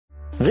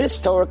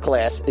This Torah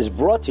class is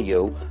brought to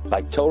you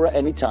by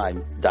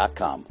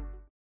TorahAnytime.com.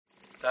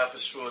 Daf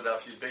Yeshua,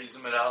 Daf Yebei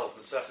Zimmer Aleph,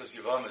 Maseches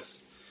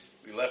Yevamos.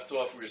 We left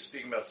off, we were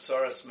speaking about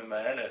Tsaras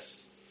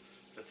Memayenes,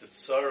 that the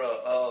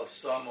Tzara of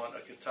someone, a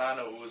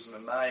Ketana who was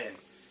Memayen.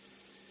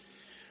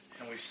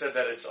 And we said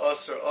that it's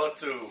Asar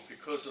Atu,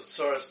 because of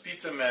Tsaras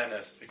Bita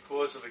Menes,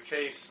 because of a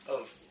case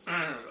of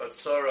a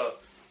Tzara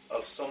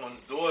of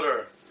someone's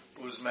daughter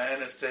who was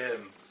Me'enes to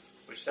him,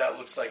 which that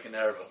looks like an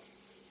erva.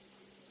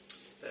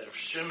 That if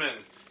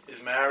Shimon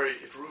is married,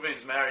 if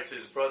Reuven's married to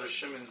his brother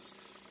Shimon's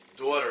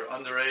daughter,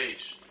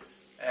 underage,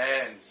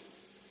 and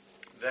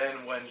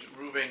then when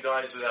Reuven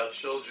dies without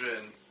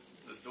children,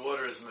 the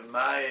daughter is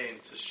Memayin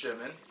to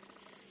Shimon.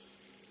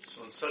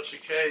 So in such a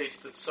case,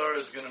 the Tzara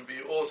is going to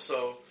be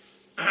also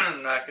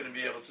not going to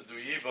be able to do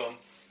Yivam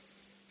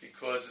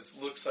because it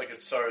looks like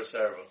it's Tzaras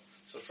Erva.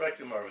 So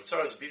Frankel,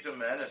 Tzaras Bita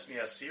Me'enes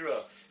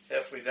Mi'asira,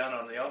 halfway down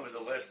on the Amud, the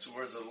last two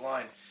words of the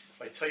line,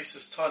 by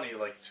Taisus Tani,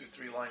 like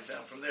 2-3 lines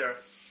down from there,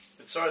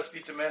 the Tzaras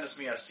Bita Me'enes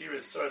Mi'asira,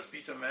 Tzaras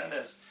Bita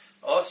Me'enes,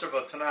 Asr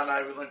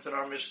Batananai, we learned in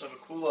our Mishnah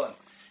of Kulan,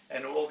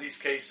 and all these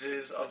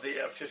cases of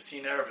the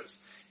 15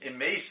 Ervas. In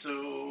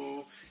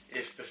Mesu,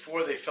 if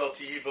before they fell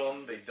to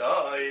Yibam, they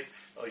died,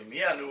 or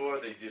Mianur,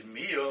 they did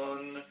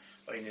Mion,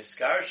 or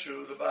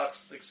Niskarshu, the Bach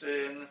sticks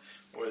in,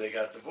 or they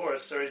got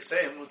divorced, they're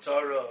saying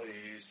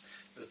Mutarais,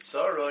 the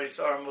Tzarais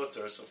are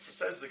Mutar. So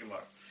says the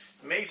Gemara.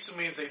 Mesu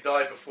means they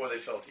died before they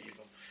fell to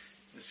Yibam.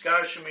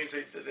 Niskarshu means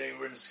they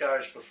were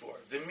Niskarish before.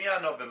 The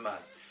Mian of Beman.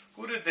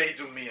 Who did they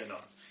do Mian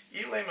on?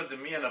 Ilema the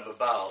Mian of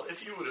Babal.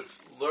 If you would have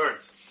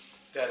learned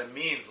that it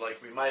means, like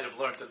we might have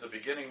learned at the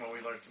beginning when we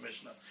learned the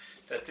Mishnah,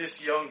 that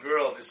this young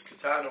girl, this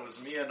Ketana, was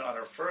Mian on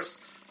her first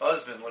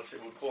husband, let's say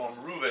we'll call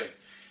him Reuven.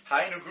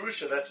 Hainu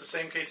Grusha, that's the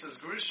same case as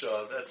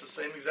Grusha, that's the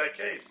same exact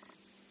case.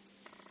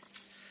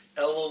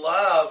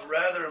 Elolav,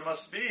 rather it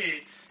must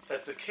be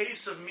that the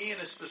case of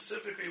Mian is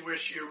specifically where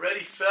she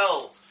already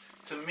fell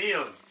to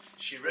Mian.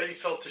 She already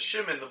fell to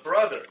Shimon, the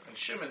brother, and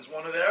Shimon's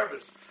one of the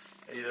Ervas.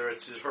 Either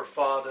it's her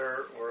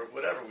father or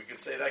whatever, we could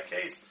say that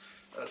case.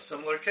 A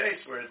similar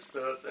case where it's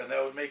and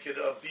that would make it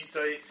a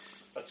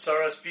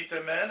Tzaras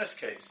Bita Me'enes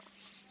case.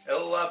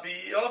 Ela bi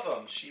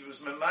Yavam, she was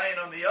Memayin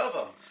on the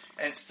Yavam.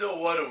 And still,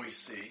 what do we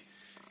see?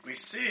 We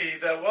see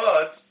that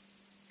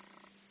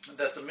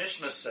that the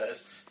Mishnah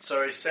says,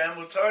 Tzari Sam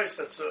Mutaris,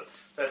 that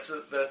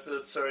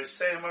the Tzari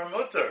Sam are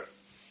Mutar.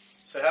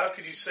 So how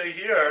could you say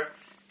here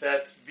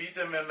that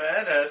Bita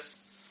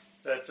Me'enes,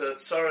 that the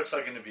Tzaras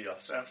are going to be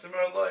us?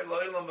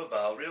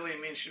 Really, it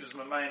means she was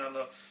Memayin on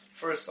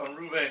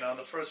Reuven, on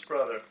the first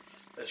brother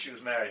that she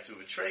was married to.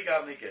 Trey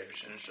Gavni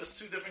Gershon. It's just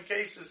two different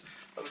cases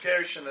of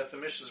Gershon that the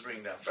Mishnahs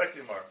bring down.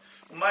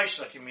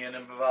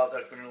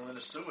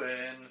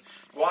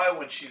 Why,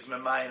 when she's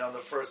Memayin on the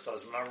first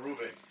husband, on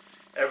Reuven,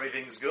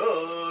 everything's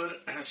good.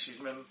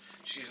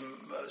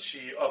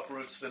 She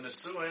uproots the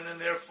Nesuin, and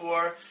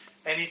therefore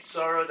any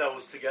tzara that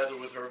was together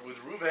with her, with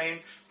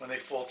Reuven, when they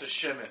fall to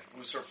Shimon,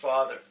 who's her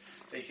father,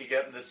 the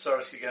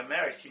tzaras could get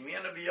married.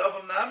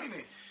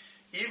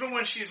 Even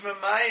when she's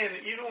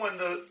Memayin, even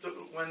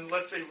when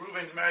let's say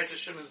Reuven's married to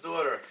Shimon's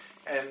daughter,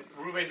 and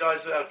Reuven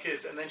dies without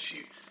kids, and then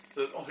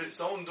his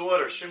own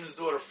daughter, Shimon's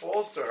daughter,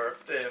 falls to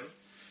him,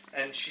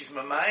 and she's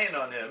Memayin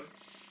on him.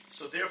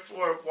 So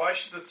therefore, why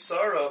should the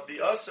tzara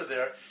be usher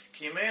there?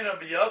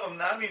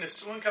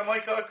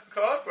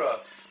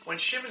 When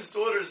Shimon's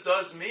daughter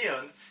does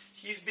miyan,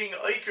 he's being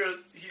aiker,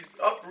 he's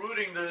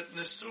uprooting the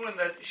nesuin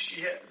that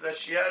she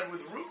had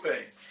with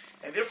Reuven.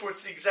 And therefore,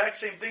 it's the exact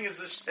same thing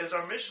as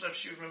our mission of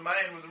she was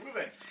Memayin with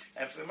Reuven.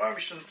 And for the Mar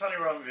Mishon Tani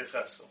Rami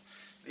Yecheskel.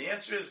 The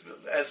answer is,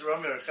 as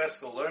Rami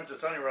Yecheskel learned to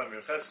Tani Rami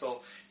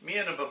Yecheskel,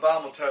 Miyan and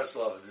Babal Mutaris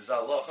Lavid. Is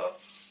halacha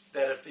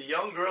that if the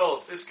young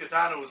girl, if this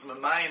Ketana was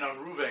Memayin on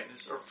Reuven,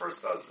 this is her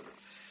first husband,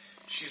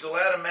 she's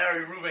allowed to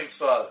marry Reuven's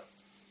father.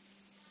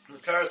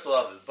 Mutaris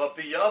Lavid. But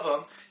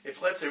B'Yavam,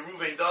 if let's say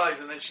Reuven dies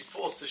and then she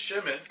falls to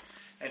Shimon,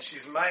 and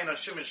she's Memayin on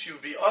Shimon, she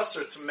would be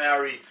usher to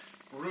marry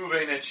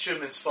Reuven and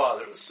Shimon's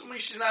father, assuming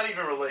she's not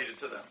even related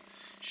to them.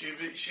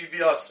 She'd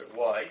be usher.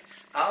 Why?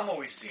 Alma,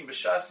 we see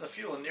b'shas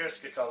nafil and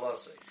nirske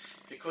kalase,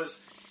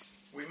 because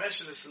we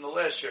mentioned this in the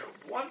last year.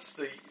 Once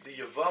the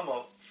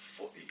Yevamos,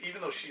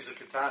 even though she's a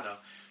Ketana,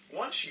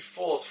 once she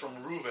falls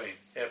from Reuven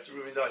after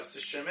Reuven dies to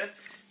Shimon,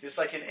 there's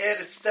like an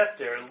added step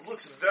there. It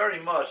looks very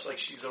much like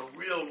she's a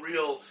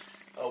real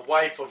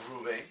wife of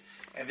Reuven,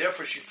 and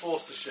therefore she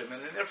falls to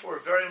Shimon, and therefore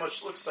it very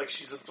much looks like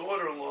she's a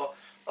daughter-in-law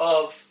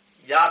of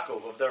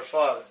Yaakov, of their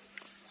father.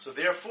 So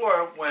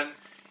therefore, when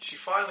she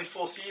finally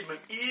falls to Yibam,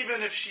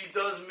 even if she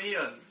does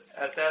Miyan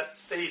at that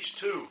stage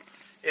too,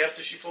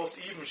 after she falls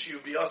to Yibam, she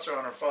would be Yatzer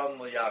on her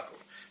father-in-law Yaakov.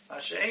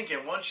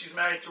 Masha'enkin, once she's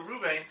married to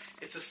Reuven,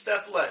 it's a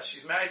step less.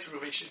 She's married to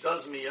Reuven, she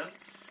does Miyan.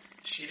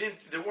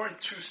 There weren't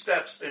two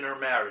steps in her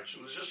marriage.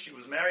 It was just she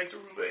was married to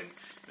Reuven,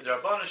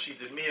 Midrabana, she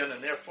did Miyan,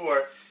 and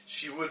therefore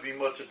she would be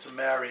mutter to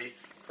marry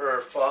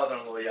her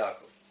father-in-law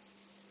Yaakov.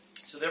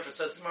 So therefore it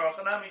says,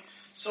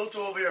 So too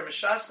over here,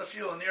 Mishas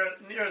Nafil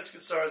nearest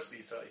Ketzaras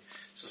B'Itay.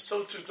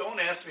 So too, don't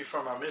ask me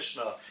from our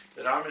Mishnah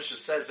that our Mishnah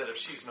says that if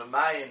she's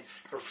Mamayin,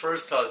 her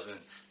first husband,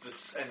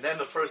 and then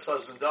the first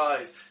husband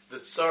dies, the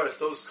Tzaras,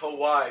 those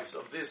co-wives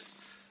of this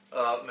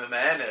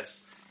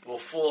Memanes, will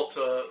fall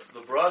to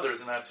the brothers,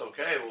 and that's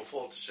okay, will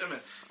fall to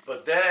Shimon.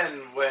 But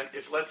then,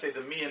 if let's say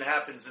the Mian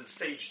happens in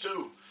stage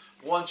 2,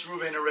 once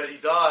Reuven already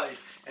died,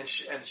 and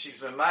she's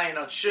Memayin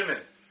on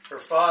Shimon, her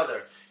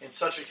father, in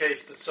such a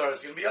case, the Tsar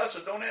is going to be us. So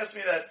don't ask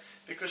me that,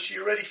 because she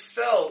already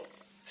fell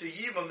to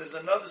Yivam. There's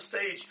another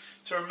stage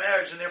to her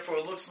marriage, and therefore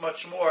it looks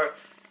much more,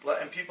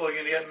 and people are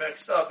going to get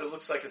mixed up, it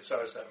looks like a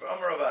Tsar's Ever.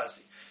 Amar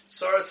Avasi.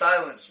 Tsar's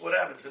Islands. What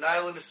happens? An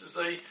island, this is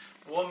a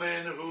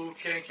woman who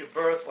can't give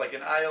birth, like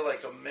an ayah,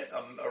 like a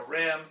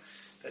ram,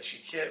 that she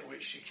can't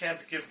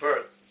give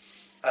birth.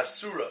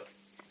 Asura.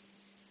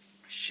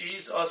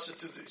 She's also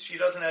she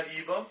doesn't have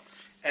Yivam,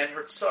 and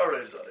her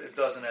Tsara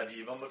doesn't have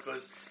Yivam,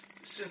 because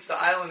since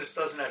the islandess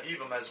doesn't have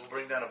Yivam, as we'll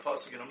bring down a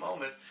pasuk in a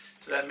moment,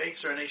 so that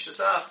makes her an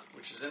Eishasach,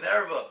 which is an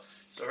Erva.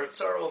 So her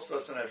Tsara also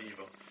doesn't have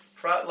Yivam.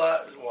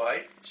 Pratla,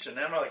 why?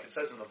 Shenemar, like it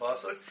says in the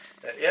pasuk,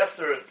 that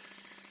after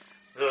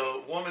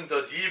the woman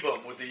does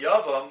Yivam with the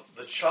Yavam,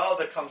 the child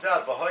that comes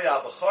out,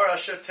 V'hoya B'char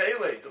Asher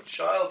Tele, the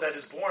child that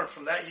is born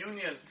from that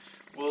union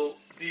will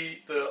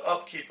be the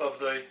upkeep of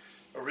the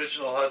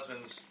original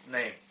husband's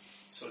name.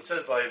 So it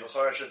says by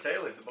B'char Asher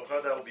Tele, the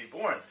B'char that will be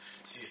born.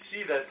 So you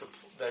see that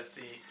that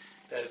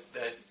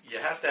you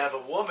have to have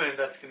a woman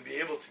that's going to be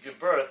able to give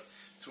birth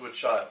to a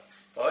child.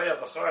 V'hoya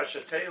B'char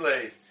Asher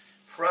Tele,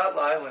 Prat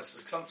Islands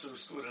has come to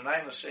school an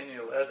island Sheni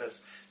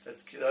Yoledes that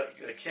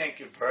can't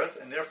give birth,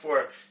 and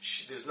therefore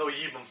there's no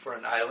Yivam for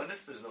an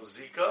islandess. There's no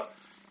Zika.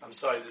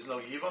 There's no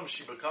Yivam.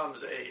 She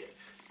becomes a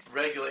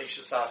regular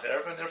Eishasach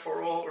Erva, and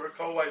therefore all her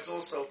co-wives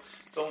also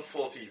don't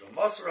fall to Yivam.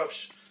 Masar of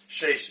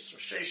Sheshis.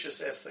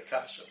 Sheshis asks the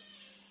Kasha.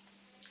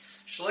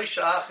 Shleish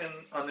Achin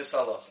on this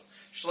halacha.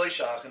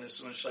 Shleish Achin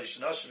is when Shleish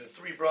Nashim.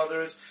 3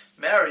 brothers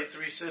married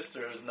 3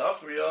 sisters.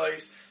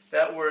 Nachriyos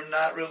that were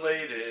not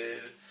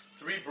related.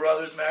 3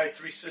 brothers married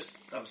 3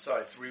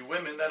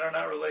 women that are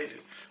not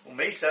related. And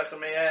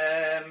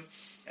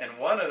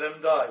one of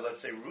them died.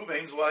 Let's say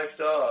Reuven's wife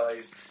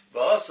dies.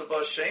 And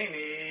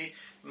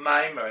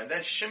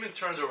then Shimon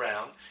turned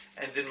around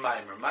and did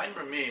Maimer.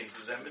 Maimer means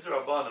is that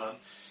Midrabanan,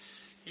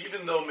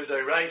 even though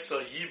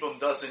Midairaisa Yibam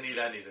doesn't need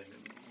anything.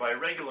 By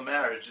regular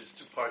marriage, there's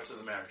 2 parts of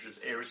the marriage. There's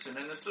Erisin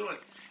and Nisuin.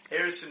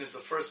 Erisin is the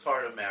first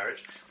part of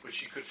marriage,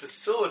 which you could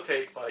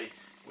facilitate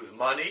with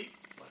money,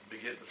 like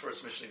the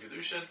first mission in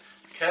Kedushin,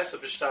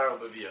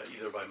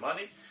 either by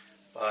money,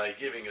 by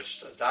giving a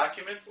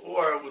document,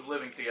 or with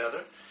living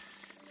together.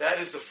 That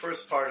is the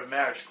first part of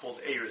marriage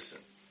called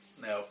Erisin.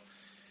 Now,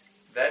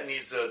 that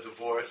needs a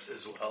divorce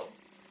as well.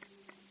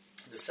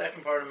 The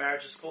second part of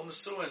marriage is called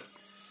Nesuin.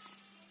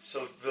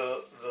 So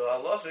the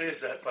halacha is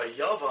that by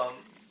Yivam,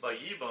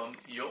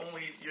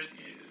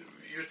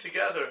 you're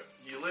together,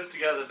 you live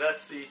together.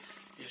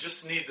 You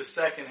just need the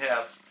second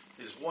half.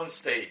 There's one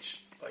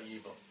stage by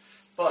Yivam,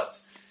 but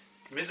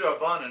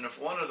Midrabanan, if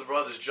one of the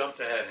brothers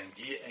jumped ahead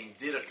and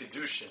did a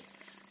kedushin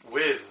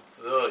with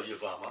the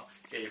Yevama,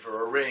 gave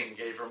her a ring,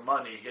 gave her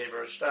money, gave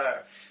her a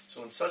star.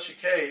 So in such a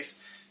case,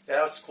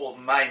 that's called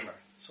Maimer.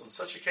 So in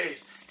such a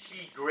case,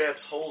 he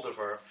grabs hold of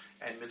her,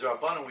 and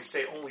Midrabanan, we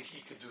say only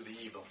he could do the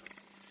Yivam.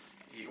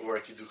 Or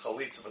he could do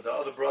Chalitza, but the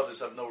other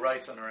brothers have no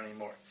rights on her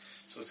anymore.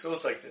 So it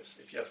goes like this.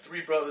 If you have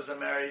 3 brothers that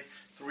married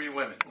 3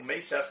 women,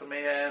 Umeisef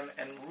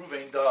and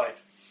Reuven died.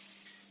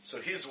 So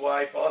his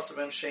wife,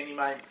 Asabem Sheni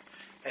Maimer.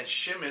 And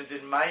Shimon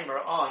did Maimer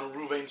on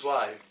Reuven's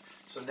wife.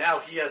 So now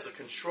he has a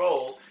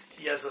control.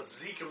 He has a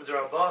Zikim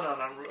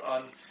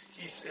D'Rabbanan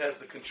he has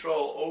the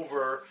control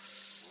over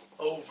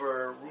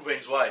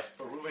Reuven's wife.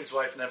 But Reuven's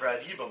wife never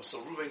had Yivam. So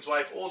Reuven's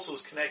wife also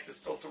is connected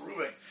still to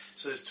Reuven.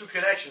 So there's 2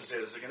 connections there.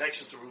 There's a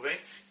connection to Reuven.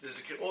 There's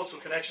also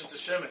a connection to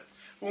Shimon.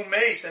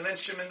 Umeis, and then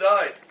Shimon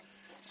died.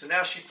 So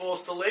now she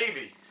falls to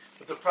Levi.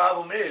 But the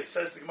problem is,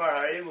 says the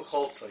Gemara, Ha'elu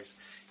Choltzos.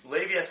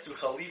 Levi has to do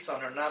chalitz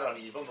on her, not on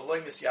Yivam.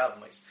 V'loy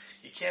misyavmais.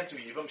 He can't do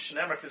Yivam.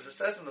 Shnemer, because it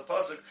says in the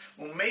pasuk,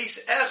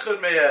 Umeis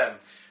echad mehem.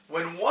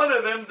 When one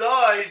of them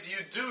dies,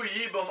 you do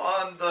Yivam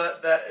on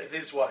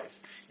his wife.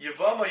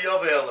 Yevama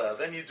yave'eleh.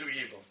 Then you do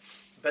Yivam.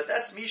 But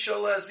that's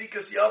Mishaleh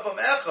Zikas Yavam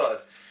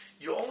echad.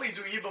 You only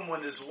do Yivam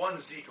when there's one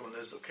Zika, when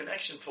there's a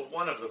connection to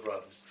one of the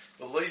brothers.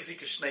 V'loy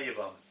Zika Shnei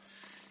Yavam.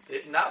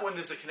 Not when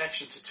there's a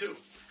connection to 2.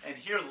 And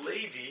here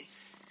Levi,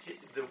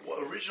 the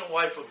original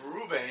wife of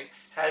Reuven,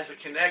 has a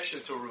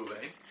connection to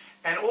Reuven,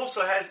 and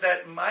also has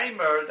that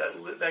Maimer,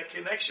 that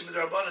connection with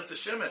Rabbanan to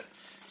Shimon.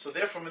 So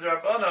therefore, with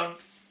Rabbanan,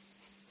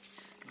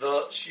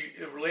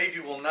 Levi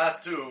will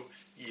not do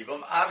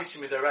Yivam.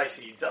 Obviously, Midaraisa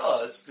he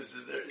does, because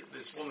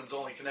this woman's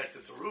only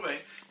connected to Reuven,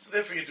 so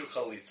therefore you do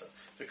Chalitza.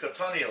 The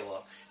Katani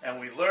law. And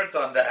we learned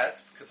on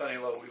that,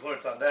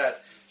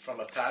 from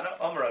Atana,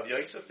 Amar of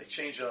Yosef, they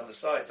changed it on the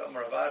side to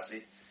Amar of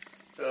Asi,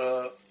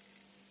 to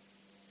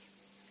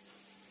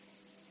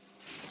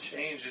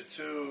change it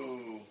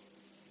to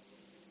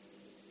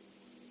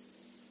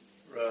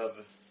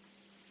Rav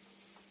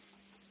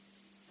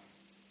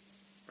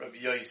Rabbi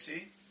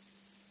Yossi.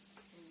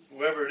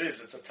 Whoever it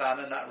is, it's a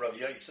Tana, not Rabbi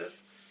Yosef.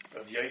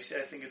 Rabbi Yossi,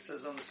 I think it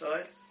says on the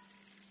side.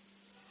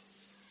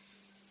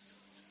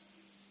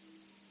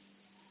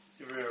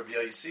 Rabbi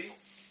Yossi.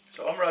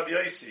 So Rabbi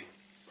Yossi.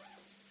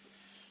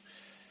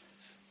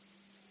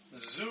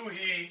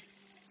 Zuhi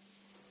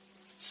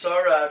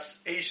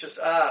Saras Eishes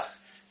Ach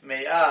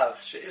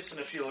Me'av She'is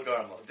Nefila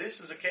Garma.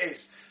 This is a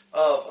case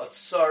of a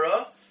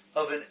tsara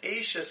of an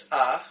Eishes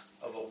Ach,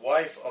 of a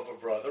wife of a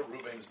brother,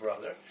 Reuben's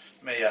brother,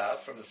 Me'av,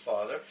 from the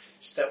father.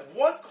 That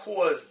what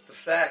caused the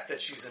fact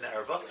that she's an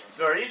Erva? It's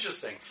very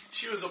interesting.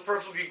 She was a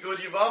perfectly good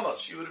Yevamos.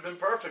 She would have been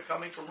perfect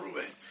coming from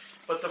Reuben.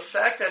 But the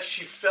fact that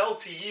she fell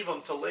to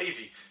Yivam, to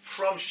Levi,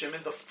 from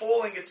Shimon, the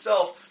falling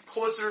itself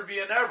caused her to be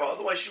an Erva.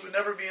 Otherwise, she would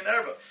never be an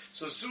Erva.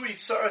 So, Zui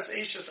Tsaras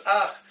Eishes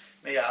Ach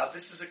Me'av.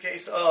 This is a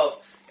case of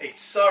a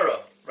Tsara,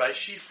 right?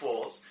 She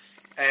falls,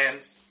 and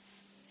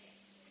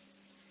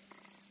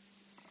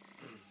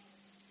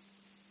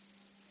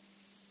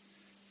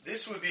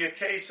this would be a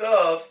case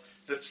of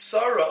the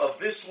Tsara of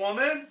this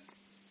woman.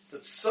 The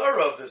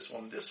Tsara of this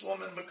woman. This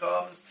woman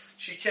becomes,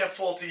 she can't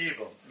fall to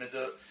Yivam,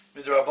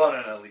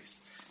 Midrabanan at least.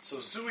 So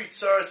Zui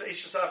Tsaras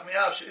Eishes Ach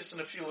Me'av She'is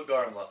Nefila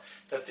Garmla.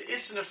 That the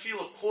Is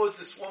Nefila caused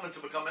this woman to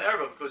become an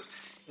Erva because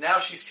now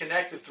she's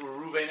connected through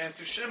Reuven and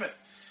through Shimon.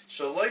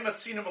 That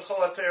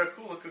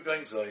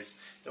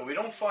we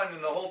don't find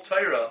in the whole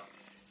Torah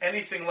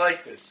anything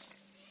like this.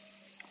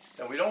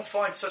 That we don't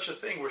find such a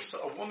thing where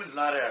a woman's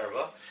not an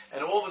Erva,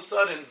 and all of a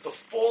sudden the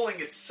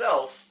falling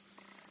itself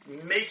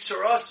makes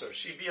her usher.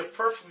 She'd be a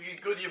perfectly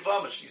good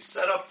Yevama. She's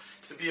set up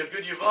to be a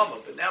good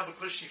Yevama, but now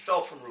because she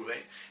fell from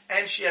Reuven,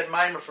 and she had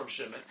Maimer from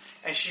Shimon,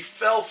 and she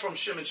fell from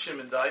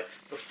Shimon died,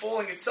 the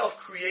falling itself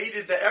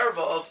created the Erva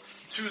of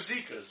two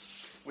Zikas.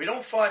 We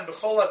don't find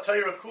B'chol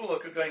HaTorah Kula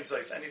K'gayin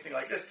Zayis, anything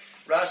like this.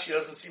 Rashi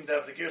doesn't seem to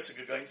have the Gersa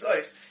K'gayin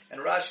Zayis, and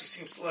Rashi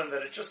seems to learn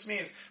that it just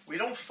means we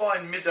don't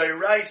find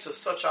Midayrais as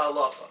such a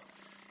halacha.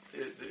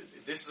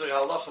 This is a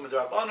halacha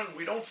midrabanan.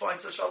 We don't find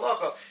such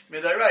halacha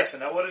midayrais.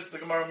 And now, what does the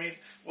Gemara mean?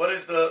 What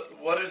does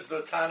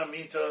the Tana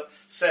mean to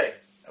say?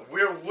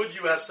 Where would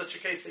you have such a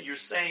case that you're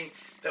saying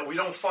that we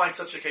don't find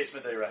such a case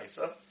midayrais?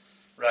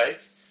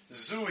 Right?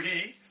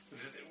 Zuhi.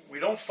 We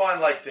don't find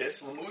like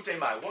this. Lamute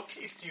mai. What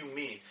case do you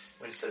mean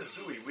when it says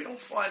Zui? We don't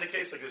find a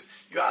case like this.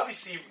 You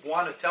obviously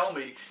want to tell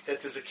me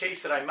that there's a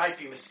case that I might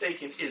be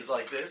mistaken is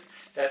like this.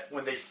 That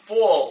when they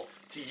fall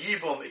to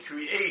Yibum, it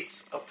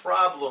creates a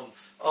problem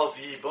of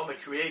Yibum.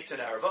 It creates an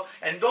Erva.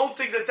 And don't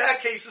think that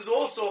that case is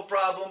also a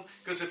problem,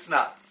 because it's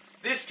not.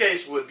 This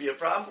case would be a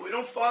problem, but we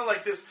don't find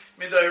like this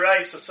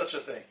midayrais or such a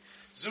thing.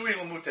 Zui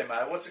lamute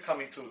mai. What's it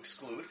coming to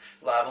exclude?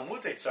 La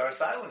lamute tzaras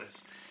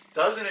islandis.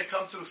 Doesn't it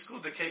come to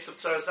exclude the case of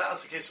tzaras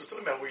islandis, the case we're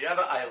talking about, where you have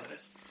an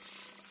islandist,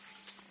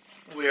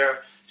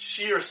 where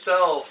she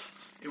herself,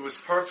 it was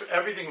perfect,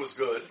 everything was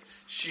good.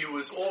 She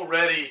was all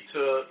ready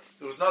to,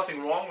 there was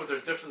nothing wrong with her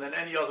different than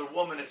any other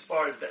woman as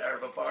far as the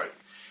Erva part.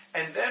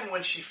 And then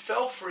when she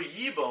fell for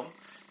Yibum,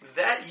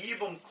 that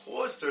Yibum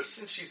caused her,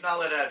 since she's not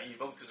allowed to have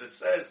Yibum, because it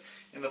says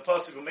in the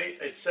pasuk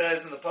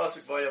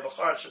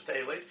Vayavachar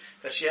Shateilet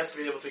that she has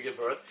to be able to give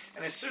birth,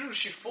 and as soon as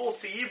she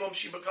falls to Yibum,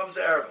 she becomes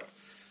Erva.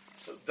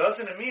 So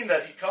doesn't it mean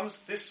that he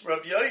comes, this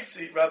Rabbi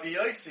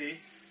Yossi,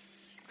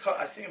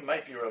 I think it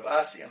might be Rav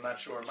Asi, I'm not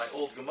sure, in my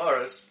old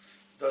Gemaras,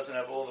 doesn't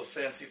have all the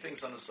fancy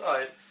things on the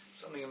side.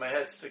 Something in my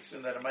head sticks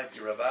in that it might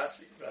be Rabbi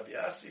Asi,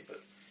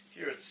 but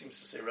here it seems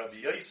to say Rabbi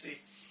Yossi.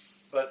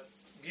 But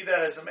be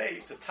that as it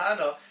may, the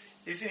Tana,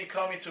 isn't he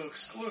coming to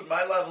exclude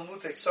my level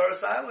mutek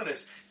Saras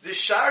islandist, this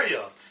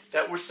Sharia,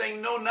 that we're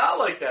saying no, not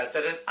like that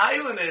an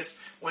islandist,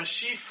 when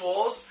she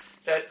falls,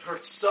 that her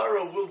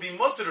tsara will be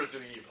mutter to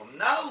Yibum.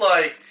 Not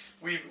like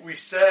we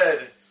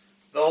said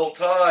the whole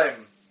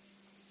time,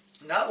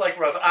 not like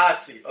Rav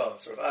Asi,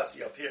 it's Rav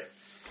Asi up here.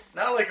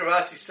 Not like Rav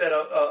Asi said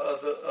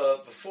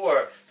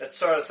before that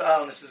Saras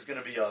Alanis is going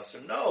to be us.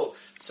 No,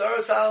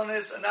 Saras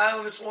Alanis, an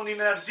islandist won't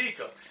even have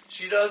Zika.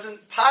 She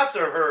doesn't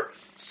patter her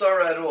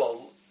Sarah at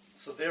all.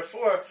 So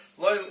therefore,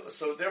 my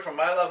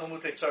love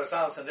Lamutek Saras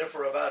Alanis, and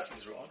therefore Rav Asi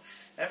is wrong.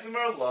 And from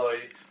Loy,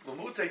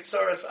 Lamutek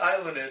Saras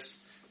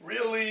Alanis,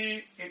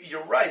 really,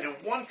 you're right. In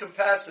one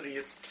capacity,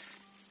 it's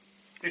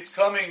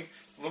coming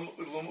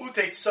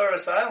Lamutek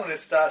Saras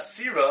Alanis da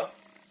Asira.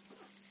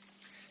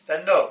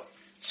 That no.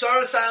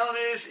 Tzaras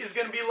islandis is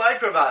going to be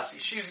like Rav Asi.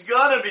 She's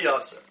going to be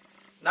Aser.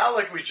 Not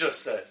like we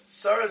just said.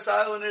 Tzaras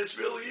islandis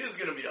really is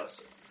going to be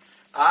Aser.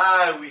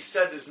 We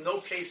said there's no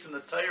case in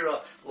the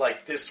Torah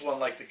like this one,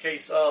 like the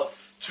case of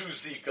two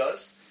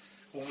Zikas.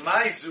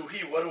 Umay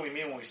Zuhi, what do we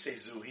mean when we say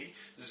Zuhi?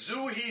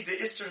 Zuhi de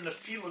Isser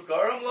Nefilu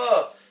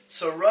Garamla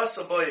Tzaras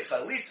Aboy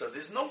Chalitza.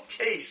 There's no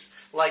case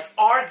like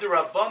our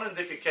Derabanan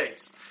Dika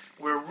case,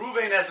 where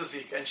Reuven has a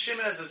Zika and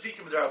Shimon has a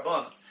Zika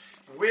Derabanan,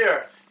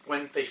 where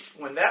when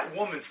that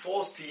woman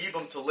falls to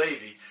Yibam to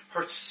Levi,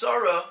 her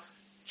tsara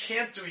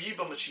can't do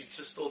Yibam, but she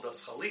just still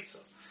does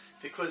Chalitza.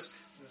 Because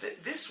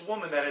this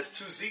woman that has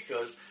two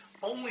Zikas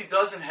only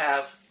doesn't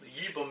have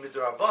Yibam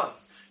Midraban.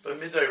 but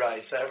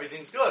midairaisa,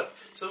 everything's good.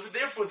 So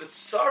therefore, the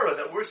tzara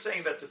that we're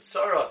saying that the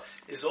tzara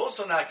is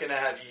also not going to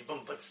have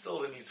yibum, but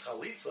still it needs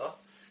chalitza,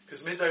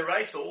 because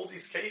midairaisa, all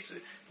these cases,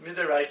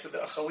 midairaisa, the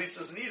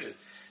chalitza is needed.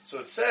 So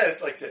it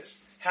says like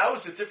this: how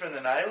is it different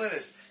than island?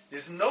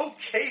 There's no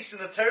case in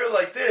the Torah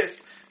like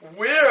this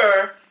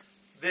where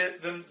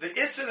the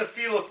isin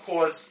afila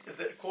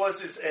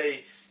causes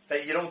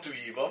that you don't do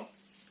yibum,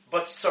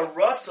 but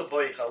saratza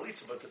by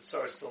chalitza, but the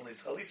tzara still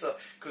needs chalitza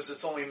because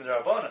it's only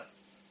midrabanan,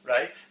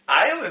 right?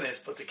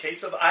 Islandist, but the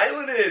case of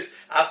island is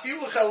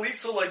afilu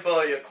chalitza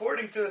loy,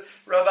 according to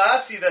Rav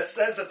Asi, that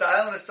says that the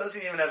islandist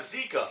doesn't even have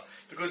zika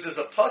because there's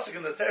a pasuk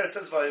in the Torah that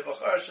says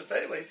vayibachar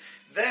sheteli.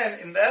 Then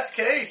in that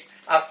case,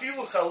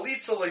 afilu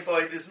chalitza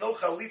loy, there's no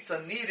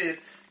chalitza needed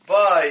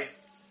by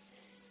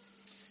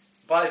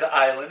the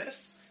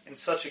islandist. In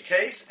such a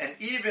case, and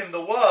even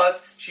the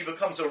what, she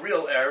becomes a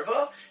real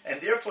erva, and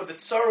therefore the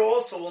tzara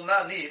also will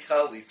not need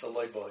chalitza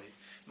loy.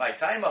 My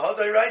time,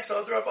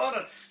 hadairaisa,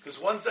 hadrabanan, because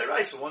one's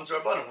dairaisa, one's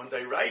rabbanan. When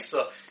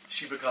dairaisa,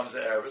 she becomes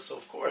an erva, so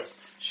of course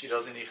she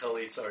doesn't need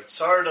chalitza, or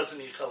tzara doesn't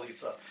need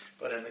chalitza.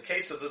 But in the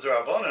case of the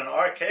drabanan, in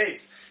our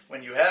case,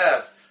 when you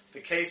have the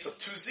case of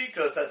two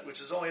zikas,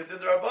 which is only a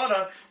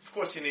didrabanan, of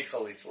course you need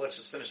chalitza. Let's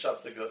just finish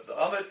up the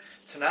Amid.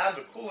 Tanan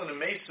v'kulan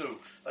u'mesu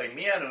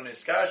oimian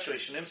u'niskashu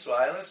yishnimsu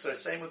islands. So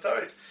same with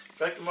Taris. In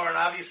fact, the more an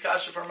obvious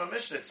kasha from our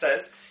Mishnah. It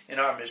says in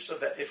our Mishnah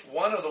that if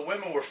one of the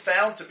women were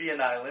found to be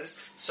an island,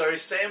 sorry,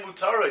 same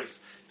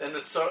mutaris, then the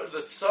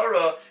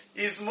tzara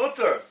is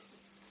mutar.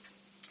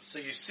 So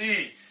you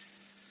see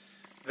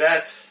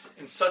that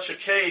in such a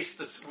case,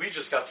 that we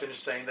just got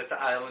finished saying that the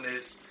island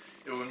is,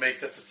 it would make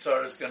that the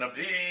tzara is going to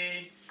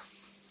be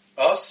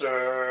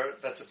Aser,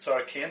 that the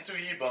tzara can't do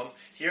yibum.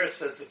 Here it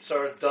says that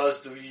tzara does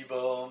do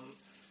yibum.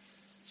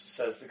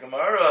 So says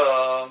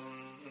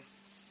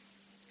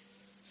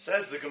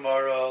the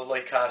Gemara,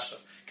 like kasha.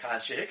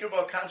 Kansha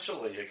hikkerba, kansha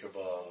le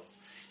hikkerba.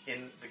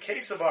 In the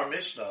case of our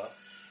Mishnah,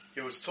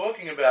 it was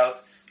talking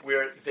about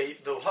where the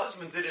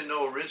husband didn't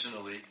know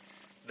originally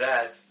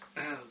that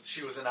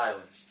she was an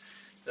islandess.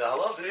 The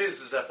halacha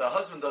is that the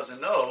husband doesn't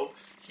know.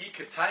 He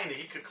could claim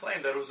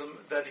that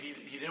that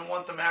he didn't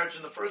want the marriage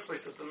in the first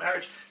place, that the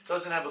marriage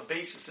doesn't have a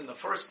basis in the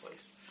first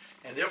place.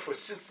 And therefore,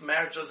 since the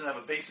marriage doesn't have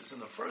a basis in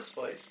the first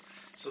place,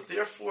 so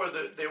therefore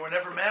they were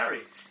never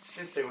married.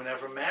 Since they were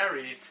never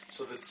married,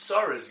 so the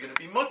tzara is going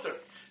to be mutter.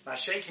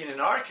 Mashenkin in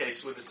our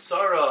case, where the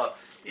tzara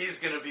is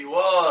going to be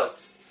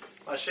what?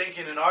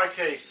 Mashenkin in our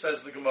case,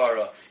 says the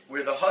Gemara,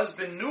 where the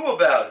husband knew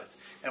about it.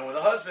 And when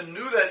the husband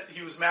knew that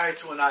he was married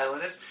to an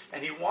islandess,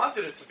 and he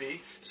wanted it to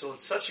be, so in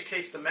such a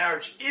case the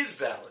marriage is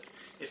valid.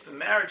 If the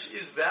marriage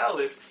is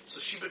valid,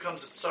 so she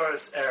becomes a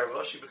tzara's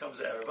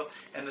erva,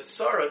 and the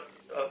tzara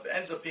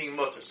ends up being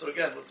mutter. So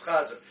again, let's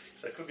chazer.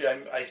 So it could be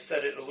I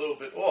said it a little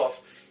bit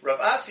off. Rav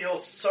Asi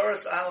holds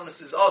tzara's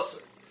islandess is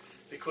aser,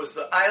 because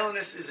the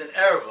islandess is an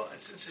erva,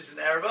 and since it's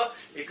an erva,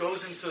 it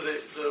goes into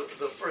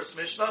the first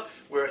Mishnah,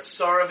 where a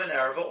tzara of an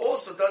erva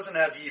also doesn't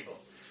have yibum.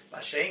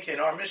 Mashenke in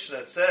our Mishnah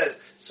it says,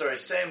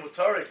 same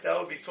mutaris, that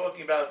would be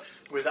talking about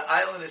where the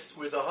islandess,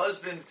 where the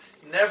husband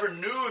never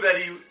knew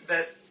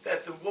that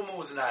the woman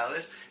was an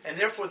islandess, and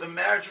therefore the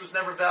marriage was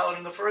never valid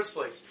in the first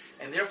place,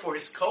 and therefore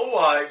his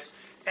co-wives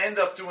end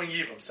up doing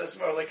yibum. Says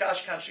more like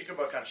ashkan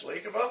shikaba kan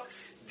shleikaba,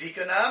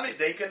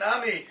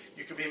 dekanami.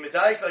 You could be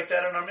medayik like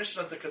that in our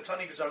Mishnah, the Katani,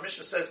 because our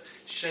Mishnah says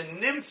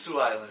shenimtzu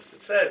islands.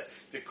 It says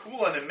the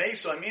kulan and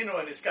mesu aminu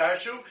and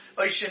iskarshu,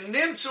 or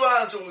shenimtzu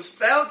islands, who was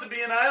found to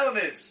be an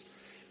islandess.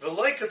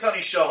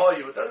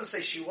 It doesn't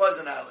say she was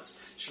an islandess.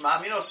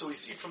 So we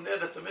see from there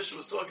that the Mishnah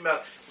was talking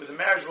about where the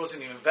marriage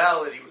wasn't even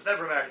valid. He was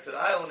never married to the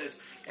islandess,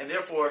 and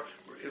therefore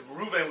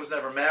Reuven was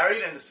never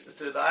married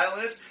to the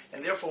islandess,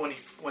 and therefore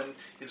when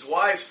his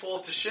wives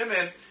fall to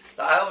Shimon,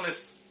 the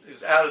islandess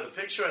is out of the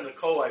picture, and the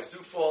co-wives do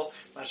fall.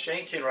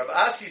 Mashenki in Rav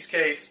Asi's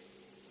case,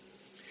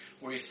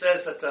 where he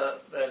says that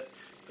the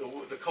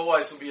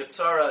co-wives will be a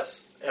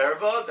tzaras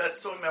erba,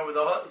 that's talking about where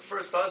the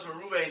first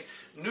husband, Reuven,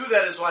 knew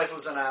that his wife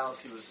was an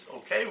islandess. He was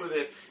okay with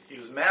it. He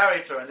was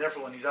married to her, and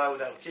therefore when he died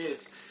without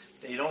kids,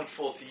 they don't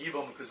fall to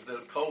yibum because the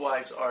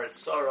co-wives are a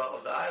tzara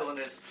of the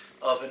islandess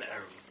of an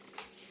erba.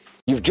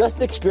 You've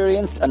just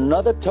experienced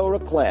another Torah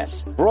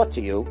class brought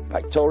to you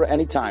by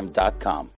TorahAnytime.com.